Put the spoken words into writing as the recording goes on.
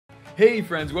Hey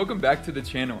friends, welcome back to the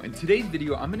channel. In today's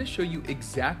video, I'm going to show you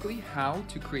exactly how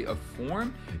to create a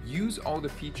form, use all the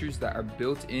features that are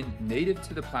built in native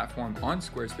to the platform on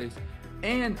Squarespace,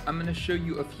 and I'm going to show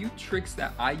you a few tricks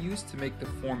that I use to make the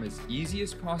form as easy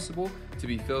as possible to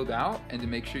be filled out and to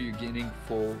make sure you're getting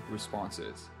full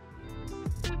responses.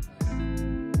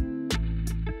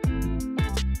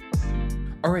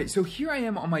 All right, so here I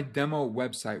am on my demo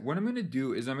website. What I'm going to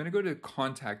do is I'm going to go to the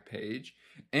contact page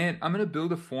and I'm going to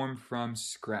build a form from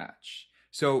scratch.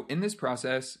 So in this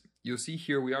process, you'll see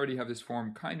here we already have this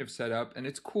form kind of set up and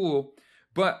it's cool,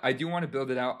 but I do want to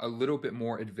build it out a little bit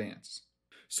more advanced.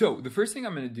 So the first thing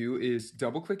I'm going to do is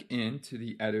double click into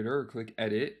the editor or click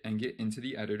edit and get into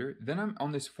the editor. Then I'm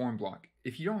on this form block.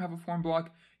 If you don't have a form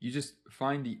block, you just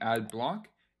find the add block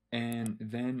and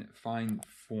then find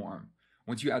form.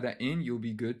 Once you add that in, you'll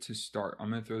be good to start. I'm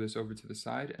going to throw this over to the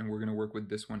side and we're going to work with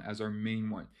this one as our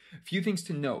main one. A few things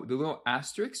to note. The little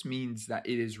asterisk means that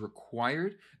it is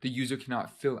required. The user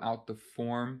cannot fill out the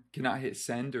form, cannot hit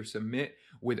send or submit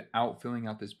without filling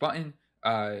out this button,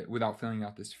 without filling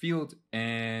out this field.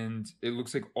 And it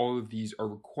looks like all of these are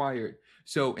required.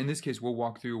 So in this case, we'll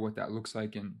walk through what that looks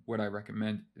like and what I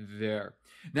recommend there.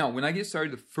 Now, when I get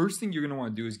started, the first thing you're going to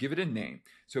want to do is give it a name.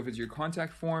 So if it's your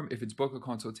contact form, if it's book a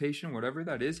consultation, whatever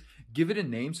that is, give it a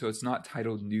name so it's not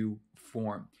titled new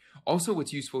form. Also,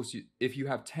 what's useful is if you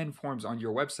have 10 forms on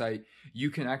your website, you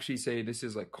can actually say this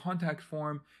is like contact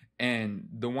form and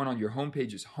the one on your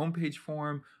homepage is homepage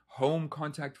form, home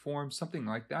contact form, something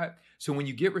like that. So when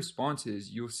you get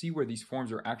responses, you'll see where these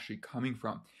forms are actually coming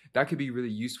from. That could be really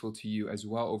useful to you as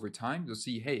well over time. You'll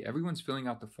see, hey, everyone's filling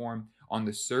out the form on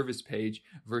the service page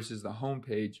versus the home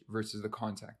page versus the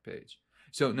contact page.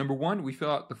 So number one, we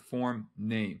fill out the form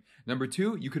name. Number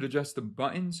two, you could adjust the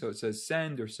button so it says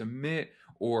send or submit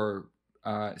or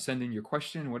send in your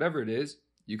question, whatever it is.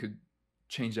 You could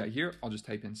change that here. I'll just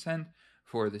type in send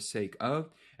for the sake of.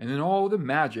 And then all the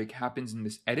magic happens in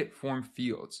this edit form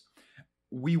fields.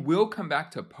 We will come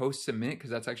back to post submit because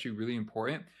that's actually really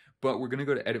important, but we're going to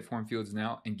go to edit form fields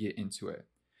now and get into it.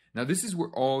 Now this is where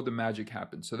all the magic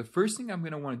happens. So the first thing I'm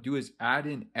going to want to do is add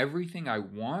in everything I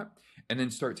want and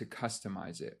then start to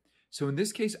customize it. So in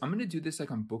this case, I'm going to do this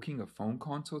like I'm booking a phone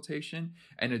consultation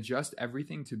and adjust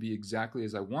everything to be exactly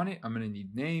as I want it. I'm going to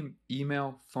need name,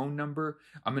 email, phone number.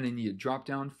 I'm going to need a drop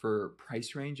down for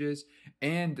price ranges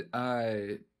and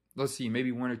let's see,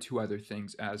 maybe one or two other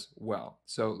things as well.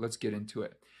 So let's get into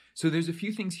it. So there's a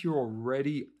few things here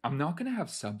already. I'm not going to have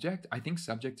subject. I think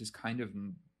subject is kind of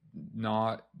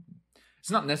it's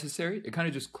not necessary. It kind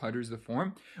of just clutters the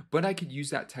form, but I could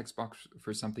use that text box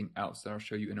for something else that I'll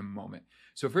show you in a moment.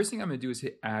 So first thing I'm going to do is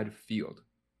hit add field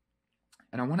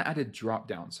and I want to add a drop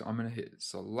down. So I'm going to hit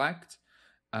select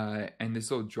and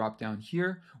this little drop down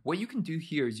here. What you can do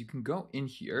here is you can go in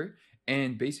here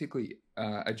and basically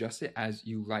adjust it as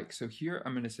you like. So here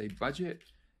I'm going to say budget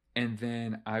and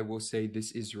then I will say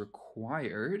this is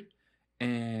required.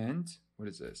 And what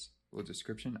is this? A little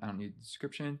description. I don't need the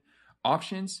description.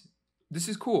 Options. This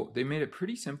is cool. They made it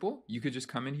pretty simple. You could just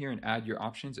come in here and add your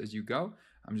options as you go.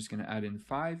 I'm just going to add in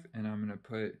 5 and I'm going to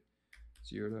put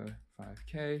 0 to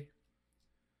 5K.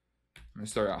 I'm going to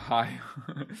start out high.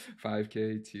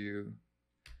 5K to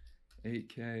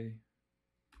 8K.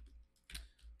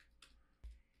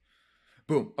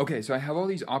 Boom. Okay, so I have all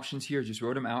these options here. Just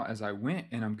wrote them out as I went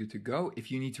and I'm good to go.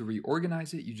 If you need to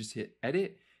reorganize it, you just hit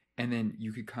edit and then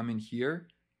you could come in here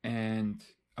and,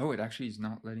 oh, it actually is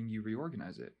not letting you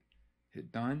reorganize it.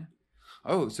 Hit done.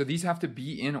 Oh, so these have to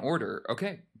be in order.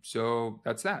 Okay, so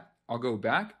that's that. I'll go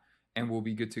back and we'll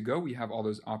be good to go. We have all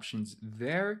those options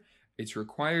there. It's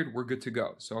required. We're good to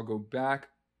go. So I'll go back.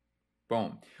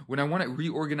 Boom. When I want to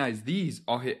reorganize these,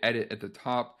 I'll hit edit at the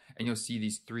top and you'll see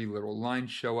these 3 little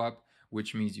lines show up,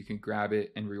 which means you can grab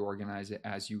it and reorganize it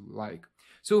as you like.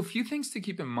 So a few things to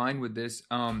keep in mind with this.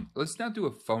 Let's now do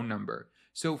a phone number.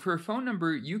 So for a phone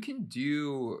number, you can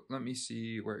do, let me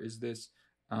see, where is this?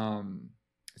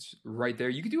 It's right there.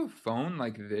 You could do a phone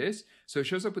like this. So it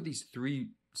shows up with these 3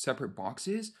 separate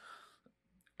boxes.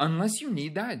 Unless you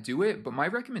need that, do it. But my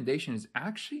recommendation is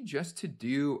actually just to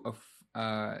do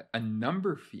a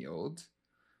number field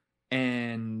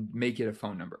and make it a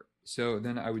phone number. So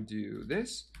then I would do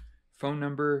this, phone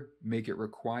number, make it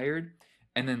required,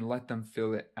 and then let them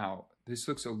fill it out. This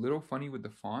looks a little funny with the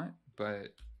font,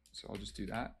 but so I'll just do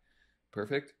that.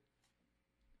 Perfect.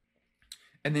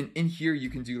 And then in here, you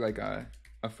can do like a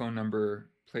phone number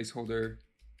placeholder.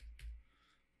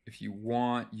 If you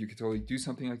want, you could totally do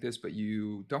something like this, but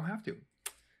you don't have to.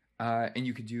 And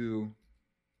you could do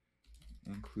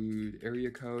include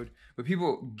area code, but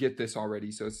people get this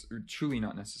already, so it's truly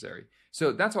not necessary.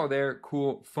 So that's all there.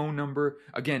 Cool. Phone number.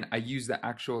 Again, I use the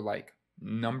actual like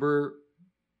number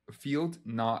field,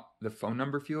 not the phone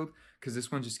number field, because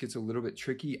this one just gets a little bit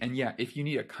tricky. And yeah, if you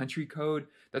need a country code,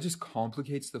 that just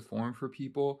complicates the form for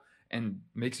people and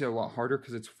makes it a lot harder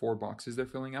because it's 4 boxes they're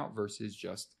filling out versus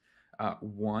just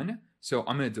 1. So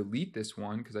I'm going to delete this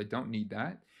one because I don't need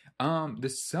that. The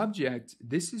subject,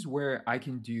 this is where I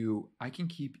can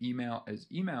keep email as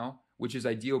email, which is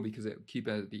ideal because it keep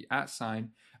the @ sign.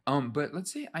 But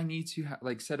let's say I need to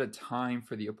set a time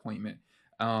for the appointment,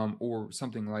 or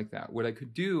something like that. What I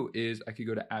could do is I could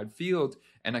go to add field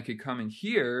and I could come in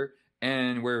here,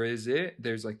 and where is it?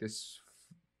 There's like this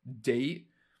date.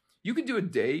 You could do a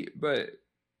date, but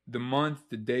the month,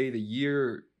 the day, the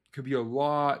year could be a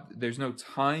lot. There's no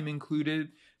time included.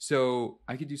 So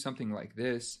I could do something like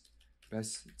this.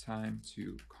 Best time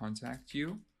to contact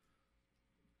you.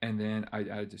 And then I'd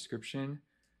add a description,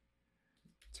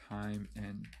 time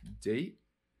and date.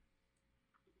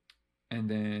 And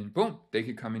then boom, they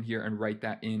could come in here and write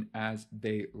that in as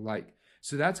they like.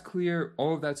 So that's clear.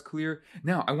 All of that's clear.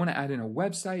 Now I want to add in a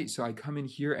website. So I come in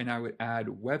here and I would add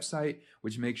website,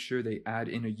 which makes sure they add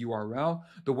in a URL.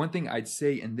 The one thing I'd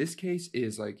say in this case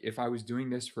is, like, if I was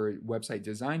doing this for a website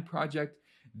design project,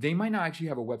 they might not actually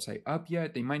have a website up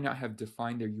yet. They might not have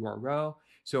defined their URL.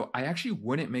 So I actually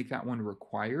wouldn't make that one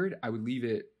required. I would leave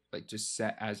it like just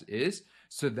set as is.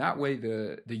 So that way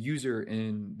the user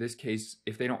in this case,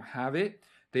 if they don't have it,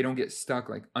 they don't get stuck,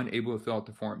 like unable to fill out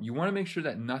the form. You want to make sure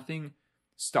that nothing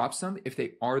stops them if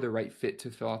they are the right fit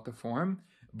to fill out the form,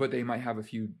 but they might have a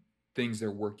few things they're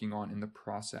working on in the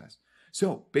process.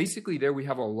 So basically there we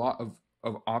have a lot of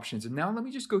options. And now let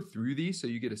me just go through these so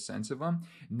you get a sense of them.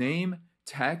 Name,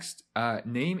 text.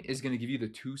 Name is going to give you the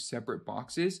 2 separate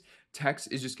boxes.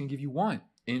 Text is just going to give you 1.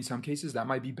 In some cases, that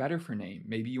might be better for name.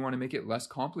 Maybe you want to make it less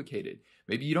complicated.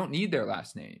 Maybe you don't need their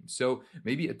last name. So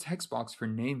maybe a text box for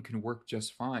name can work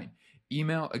just fine.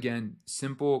 Email, again,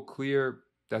 simple, clear,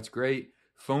 that's great.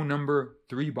 Phone number,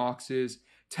 3 boxes.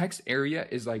 Text area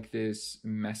is like this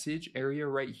message area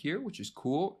right here, which is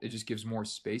cool. It just gives more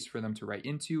space for them to write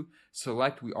into.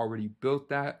 Select, we already built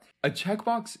that. A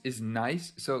checkbox is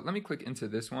nice. So let me click into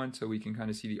this one so we can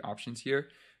kind of see the options here.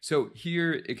 So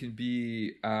here it could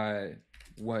be,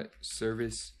 what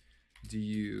service do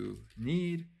you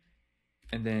need?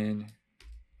 And then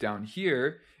down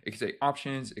here, it could say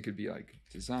options. It could be like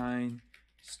design,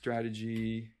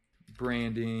 strategy,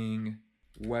 branding,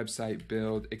 website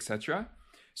build, etc.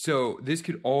 So this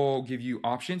could all give you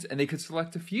options, and they could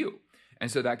select a few.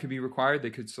 And so that could be required. They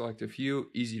could select a few,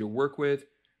 easy to work with.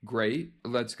 Great.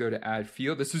 Let's go to add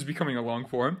field. This is becoming a long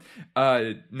form.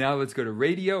 Now let's go to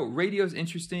radio. Radio is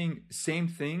interesting. Same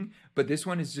thing, but this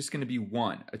one is just going to be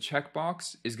 1. A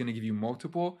checkbox is going to give you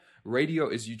multiple. Radio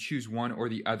is you choose one or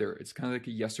the other. It's kind of like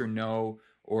a yes or no,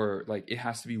 or like it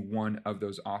has to be one of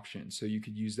those options. So you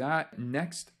could use that.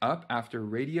 Next up after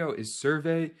radio is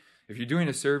survey. If you're doing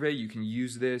a survey, you can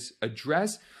use this.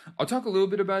 Address, I'll talk a little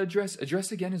bit about address.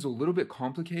 Address, again, is a little bit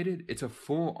complicated. It's a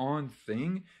full-on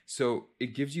thing, so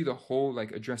it gives you the whole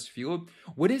like address field.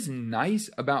 What is nice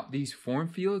about these form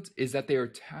fields is that they are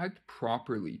tagged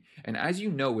properly. And as you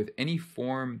know, with any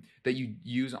form that you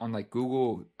use on like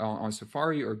Google, on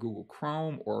Safari or Google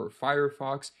Chrome or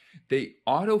Firefox, they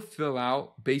auto-fill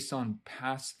out based on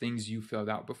past things you filled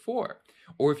out before.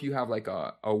 Or if you have like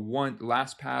a one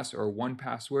LastPass or one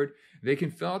password, they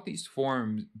can fill out these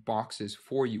form boxes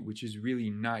for you, which is really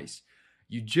nice.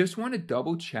 You just want to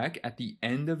double check at the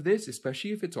end of this,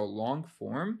 especially if it's a long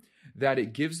form, that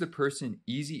it gives the person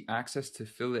easy access to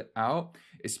fill it out,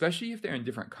 especially if they're in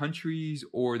different countries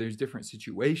or there's different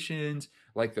situations.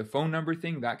 Like the phone number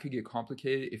thing, that could get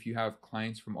complicated if you have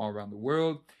clients from all around the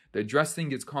world. The address thing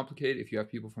gets complicated if you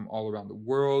have people from all around the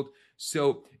world.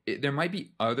 So there might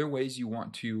be other ways you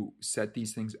want to set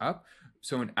these things up.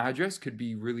 So an address could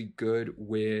be really good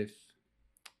with,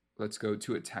 let's go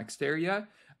to a text area.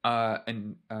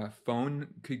 And a phone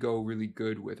could go really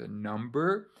good with a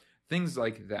number, things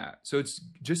like that. So it's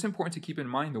just important to keep in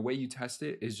mind the way you test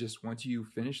it is just once you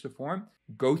finish the form,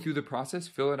 go through the process,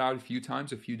 fill it out a few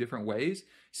times, a few different ways,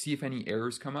 see if any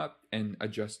errors come up and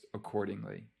adjust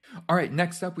accordingly. All right,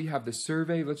 next up we have the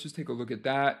survey. Let's just take a look at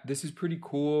that. This is pretty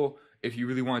cool if you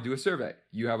really want to do a survey.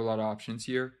 You have a lot of options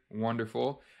here.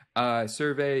 Wonderful.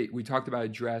 Survey, we talked about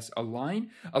address. Align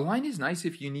is nice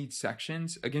if you need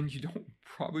sections. Again, you don't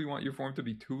probably want your form to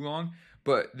be too long,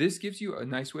 but this gives you a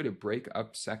nice way to break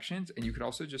up sections. And you could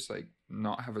also just like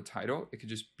not have a title. It could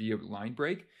just be a line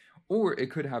break, or it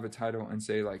could have a title and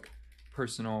say like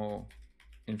personal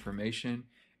information,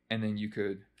 and then you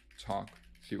could talk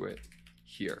through it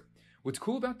here. What's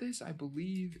cool about this, I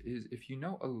believe, is if you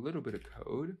know a little bit of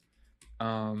code,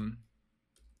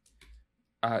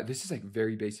 this is like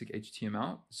very basic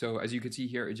HTML. So as you can see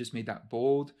here, it just made that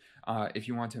bold. If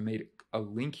you want to make a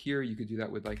link here, you could do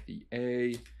that with like the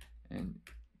A and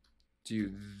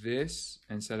do this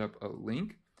and set up a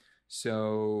link.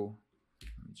 So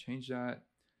let me change that.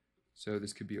 So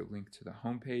this could be a link to the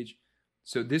homepage.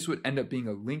 So this would end up being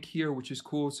a link here, which is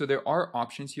cool. So there are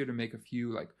options here to make a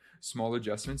few like small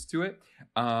adjustments to it.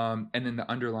 And then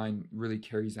the underline really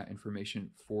carries that information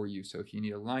for you. So if you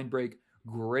need a line break,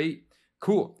 great.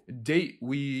 Cool. Date.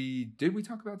 Did we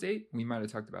talk about date? We might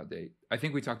have talked about date. I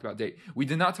think we talked about date. We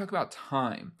did not talk about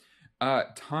time.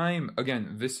 Time,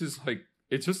 again, this is like,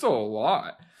 it's just a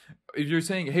lot. If you're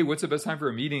saying, hey, what's the best time for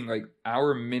a meeting? Like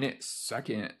hour, minute,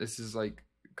 second. This is like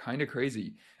kind of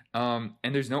crazy. And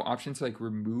there's no option to like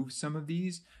remove some of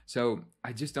these. So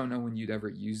I just don't know when you'd ever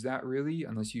use that really,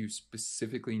 unless you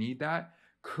specifically need that.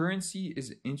 Currency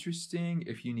is interesting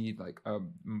if you need like a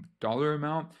dollar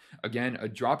amount. Again, a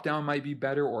drop down might be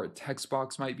better, or a text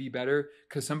box might be better,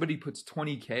 because somebody puts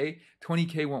 20K,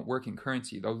 20K won't work in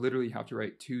currency. They'll literally have to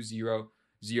write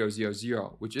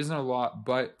 20000, which isn't a lot,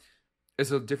 but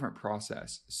it's a different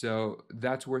process. So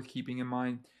that's worth keeping in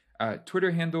mind.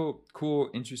 Twitter handle, cool,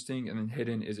 interesting, and then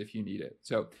hidden is if you need it.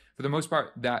 So for the most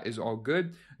part, that is all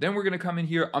good. Then we're gonna come in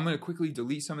here. I'm gonna quickly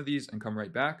delete some of these and come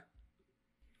right back.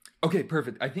 Okay,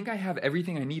 perfect. I think I have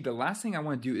everything I need. The last thing I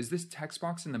want to do is this text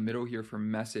box in the middle here for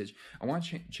message. I want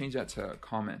to change that to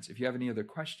comments. If you have any other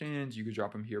questions, you could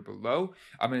drop them here below.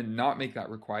 I'm going to not make that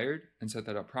required and set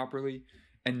that up properly.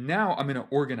 And now I'm going to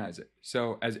organize it.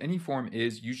 So as any form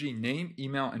is, usually name,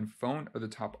 email, and phone are the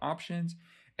top options.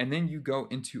 And then you go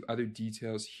into other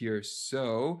details here.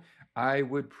 So I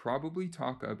would probably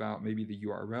talk about maybe the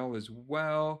URL as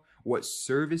well. What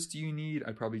service do you need?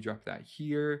 I'd probably drop that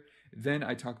here. Then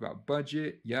I talk about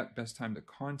budget. Yep, best time to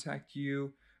contact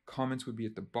you. Comments would be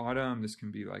at the bottom. This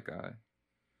can be like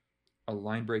a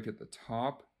line break at the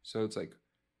top. So it's like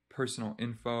personal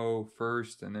info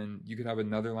first, and then you could have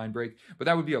another line break. But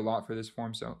that would be a lot for this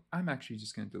form. So I'm actually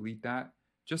just going to delete that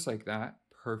just like that.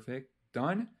 Perfect.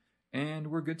 Done. And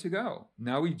we're good to go.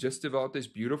 Now we just developed this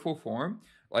beautiful form.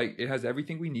 Like it has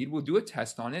everything we need. We'll do a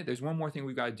test on it. There's one more thing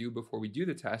we got to do before we do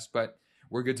the test, but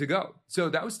we're good to go. So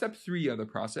that was step 3 of the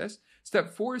process.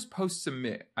 Step 4 is post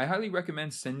submit. I highly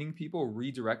recommend sending people,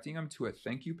 redirecting them to a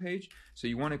thank you page. So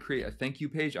you want to create a thank you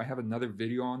page. I have another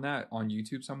video on that on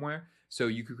YouTube somewhere. So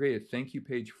you could create a thank you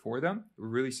page for them.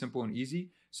 Really simple and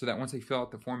easy. So that once they fill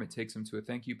out the form, it takes them to a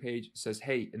thank you page. It says,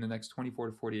 hey, in the next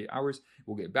 24 to 48 hours,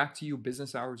 we'll get back to you.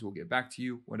 Business hours, we'll get back to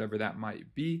you, whatever that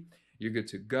might be. You're good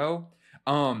to go.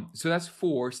 So that's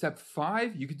 4. Step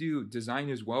 5, you could do design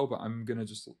as well, but I'm going to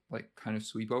just like kind of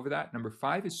sweep over that. Number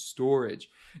 5 is storage.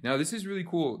 Now this is really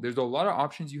cool. There's a lot of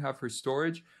options you have for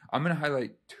storage. I'm going to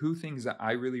highlight 2 things that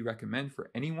I really recommend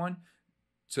for anyone,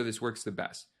 so this works the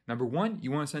best. Number 1,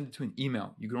 you want to send it to an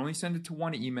email. You can only send it to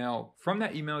one email. From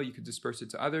that email, you could disperse it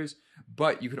to others,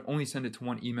 but you could only send it to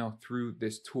one email through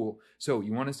this tool. So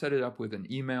you want to set it up with an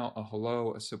email, a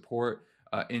hello, a support,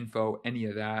 info, any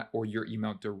of that, or your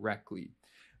email directly.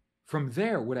 From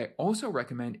there, what I also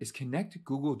recommend is connect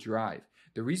Google Drive.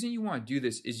 The reason you want to do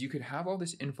this is you could have all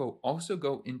this info also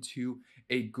go into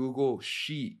a Google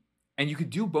Sheet. And you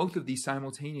could do both of these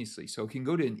simultaneously. So it can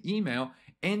go to an email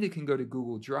and it can go to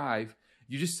Google Drive.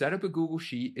 You just set up a Google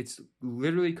Sheet. It's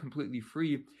literally completely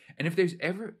free. And if there's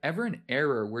ever an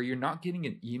error where you're not getting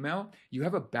an email, you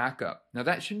have a backup. Now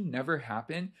that should never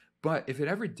happen, but if it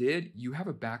ever did, you have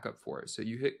a backup for it. So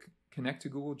you hit connect to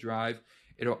Google Drive.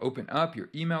 It'll open up your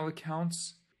email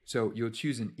accounts. So you'll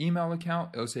choose an email account.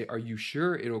 It'll say, are you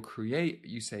sure? It'll create.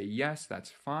 You say, yes, that's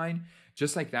fine.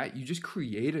 Just like that, you just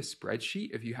create a spreadsheet.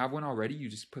 If you have one already, you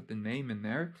just put the name in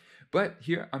there. But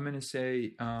here I'm going to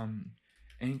say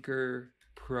Anchor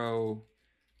Pro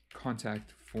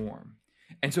contact form.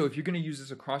 And so if you're going to use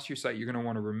this across your site, you're going to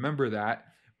want to remember that.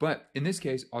 But in this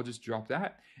case, I'll just drop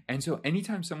that. And so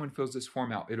anytime someone fills this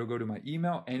form out, it'll go to my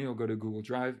email and it'll go to Google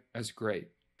Drive. That's great.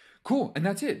 Cool. And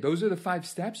that's it. Those are the 5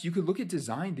 steps. You could look at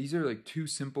design. These are like 2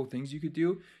 simple things you could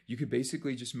do. You could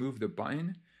basically just move the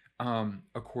button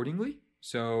accordingly.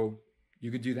 So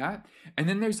you could do that. And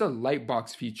then there's the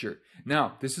lightbox feature.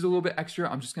 Now, this is a little bit extra.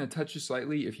 I'm just going to touch this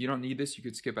slightly. If you don't need this, you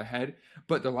could skip ahead.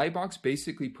 But the lightbox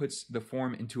basically puts the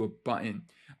form into a button.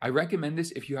 I recommend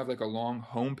this if you have like a long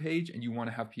home page and you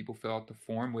want to have people fill out the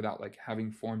form without like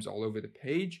having forms all over the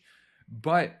page.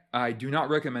 But I do not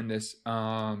recommend this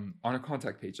on a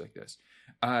contact page like this.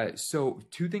 So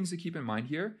 2 things to keep in mind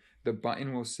here. The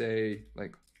button will say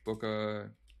like book a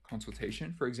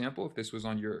consultation, for example, if this was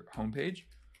on your homepage.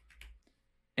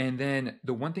 And then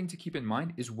the one thing to keep in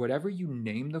mind is whatever you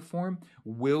name the form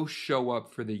will show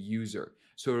up for the user.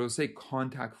 So it'll say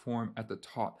contact form at the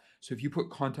top. So if you put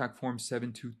contact form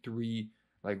 723,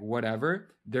 like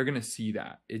whatever, they're going to see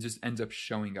that. It just ends up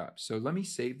showing up. So let me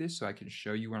save this so I can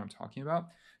show you what I'm talking about.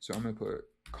 So I'm going to put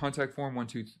contact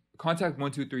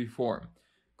 123 form.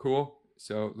 Cool.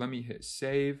 So let me hit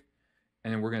save.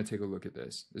 And then we're going to take a look at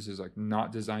this. This is like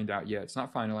not designed out yet. It's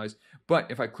not finalized. But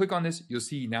if I click on this, you'll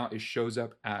see now it shows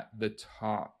up at the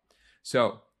top.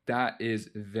 So that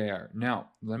is there. Now,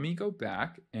 let me go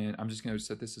back and I'm just going to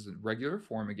set this as a regular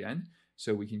form again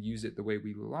so we can use it the way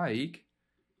we like.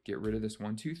 Get rid of this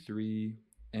 1, 2, 3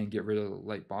 and get rid of the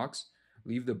light box.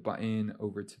 Leave the button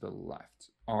over to the left.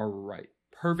 All right,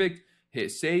 perfect. Hit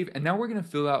save. And now we're going to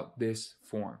fill out this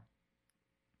form.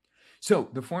 So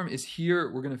the form is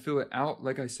here. We're going to fill it out.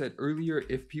 Like I said earlier,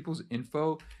 if people's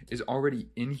info is already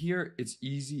in here, it's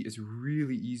easy. It's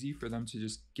really easy for them to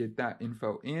just get that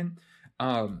info in.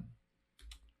 Let's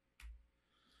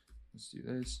do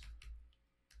this.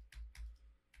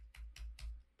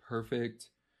 Perfect.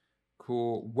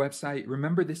 Cool. Website.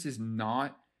 Remember, this is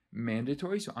not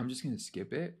mandatory, so I'm just going to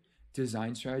skip it.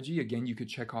 Design strategy. Again, you could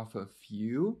check off a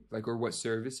few, like, or what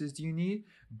services do you need?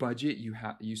 Budget.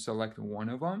 You select one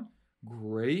of them.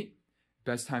 Great.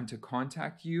 Best time to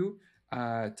contact you.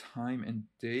 Time and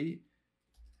date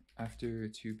after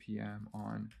 2 p.m.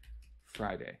 on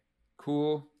Friday.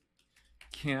 Cool.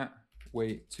 Can't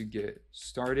wait to get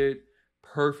started.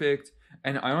 Perfect.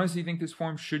 And I honestly think this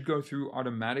form should go through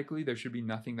automatically. There should be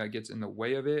nothing that gets in the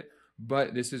way of it,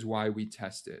 but this is why we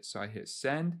test it. So I hit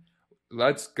send.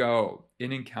 Let's go.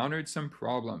 It encountered some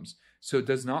problems. So it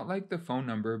does not like the phone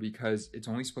number because it's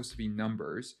only supposed to be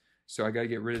numbers. So I got to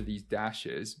get rid of these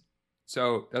dashes.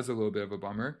 So that's a little bit of a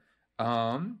bummer.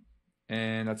 And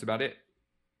that's about it.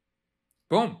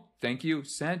 Boom. Thank you.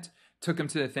 Sent. Took them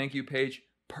to the thank you page.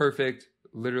 Perfect.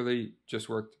 Literally just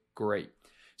worked great.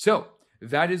 So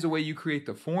that is the way you create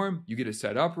the form. You get it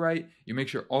set up right. You make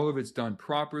sure all of it's done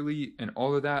properly and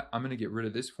all of that. I'm going to get rid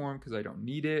of this form because I don't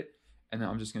need it. And then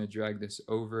I'm just going to drag this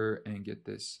over and get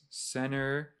this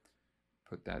center.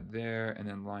 Put that there and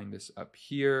then line this up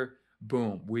here.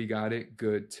 Boom, we got it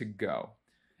good to go.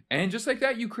 And just like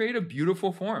that, you create a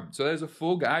beautiful form. So there's a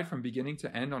full guide from beginning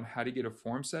to end on how to get a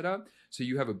form set up. So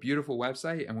you have a beautiful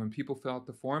website. And when people fill out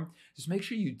the form, just make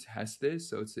sure you test this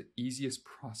so it's the easiest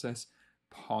process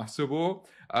possible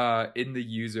in the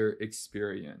user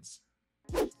experience.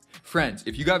 Friends,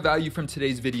 if you got value from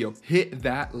today's video, hit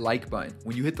that like button.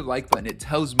 When you hit the like button, it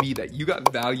tells me that you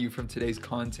got value from today's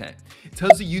content. It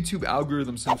tells the YouTube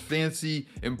algorithm some fancy,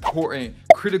 important,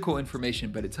 critical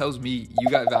information, but it tells me you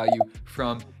got value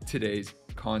from today's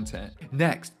content.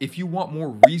 Next, if you want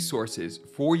more resources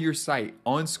for your site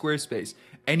on Squarespace,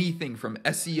 anything from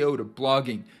SEO to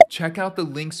blogging, check out the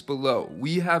links below.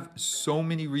 We have so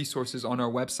many resources on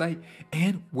our website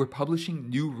and we're publishing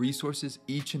new resources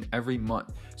each and every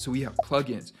month. So we have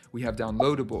plugins, we have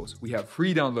downloadables, we have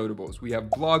free downloadables, we have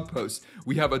blog posts,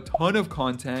 we have a ton of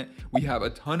content, we have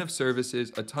a ton of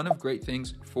services, a ton of great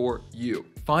things for you.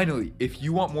 Finally, if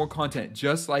you want more content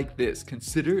just like this,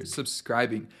 consider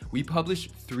subscribing. We publish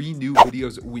 3 new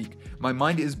videos a week. My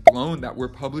mind is blown that we're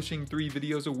publishing 3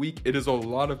 videos a week. It is a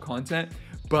lot of content,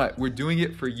 but we're doing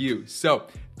it for you. So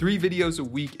 3 videos a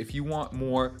week. If you want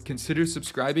more, consider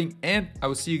subscribing, and I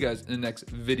will see you guys in the next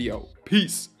video.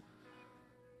 Peace.